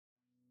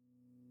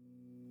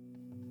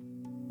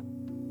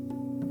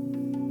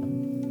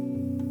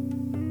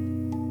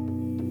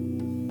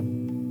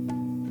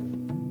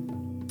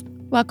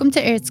Welcome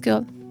to Earth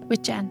School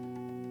with Jen.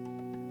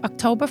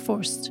 October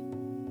 1st.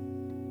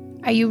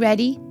 Are you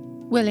ready,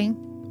 willing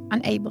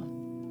and able?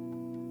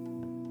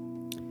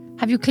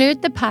 Have you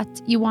cleared the path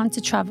you want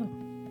to travel?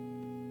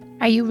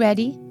 Are you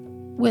ready,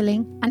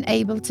 willing and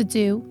able to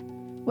do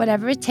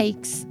whatever it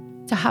takes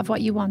to have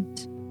what you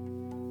want?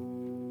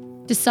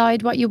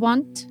 Decide what you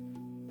want.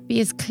 Be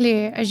as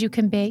clear as you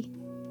can be.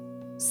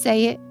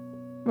 Say it,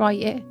 write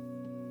it.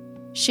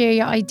 Share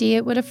your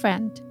idea with a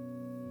friend.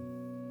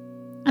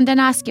 And then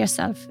ask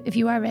yourself if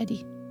you are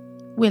ready,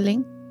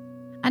 willing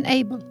and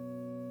able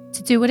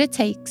to do what it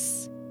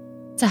takes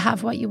to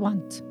have what you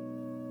want.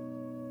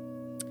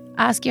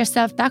 Ask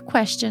yourself that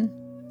question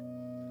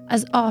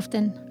as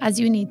often as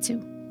you need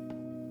to.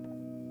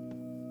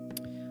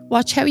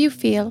 Watch how you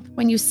feel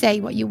when you say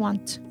what you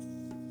want.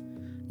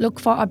 Look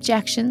for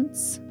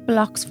objections,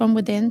 blocks from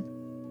within,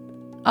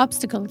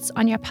 obstacles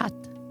on your path.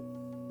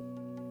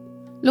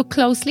 Look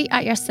closely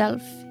at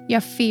yourself,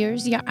 your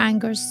fears, your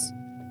angers,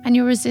 and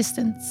your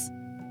resistance.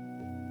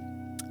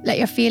 Let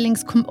your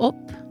feelings come up,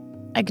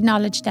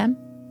 acknowledge them,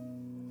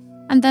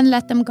 and then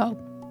let them go.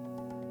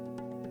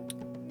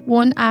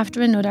 One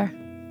after another,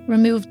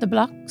 remove the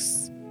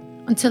blocks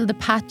until the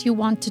path you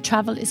want to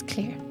travel is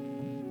clear.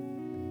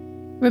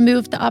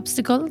 Remove the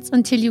obstacles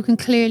until you can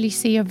clearly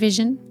see your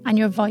vision and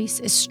your voice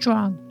is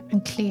strong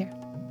and clear.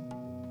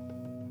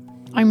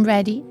 I'm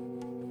ready,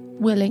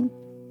 willing,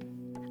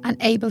 and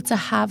able to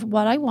have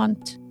what I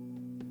want,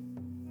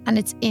 and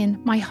it's in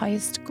my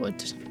highest good.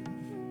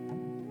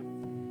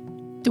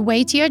 The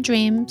way to your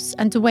dreams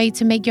and the way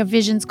to make your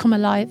visions come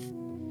alive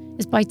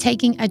is by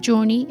taking a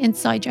journey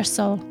inside your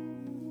soul.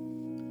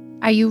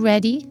 Are you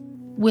ready,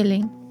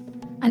 willing,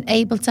 and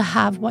able to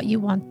have what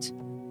you want?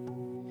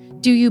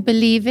 Do you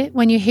believe it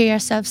when you hear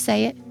yourself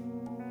say it?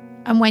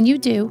 And when you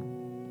do,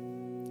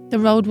 the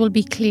road will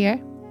be clear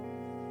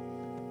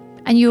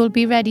and you will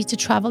be ready to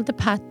travel the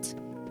path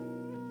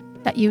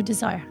that you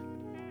desire.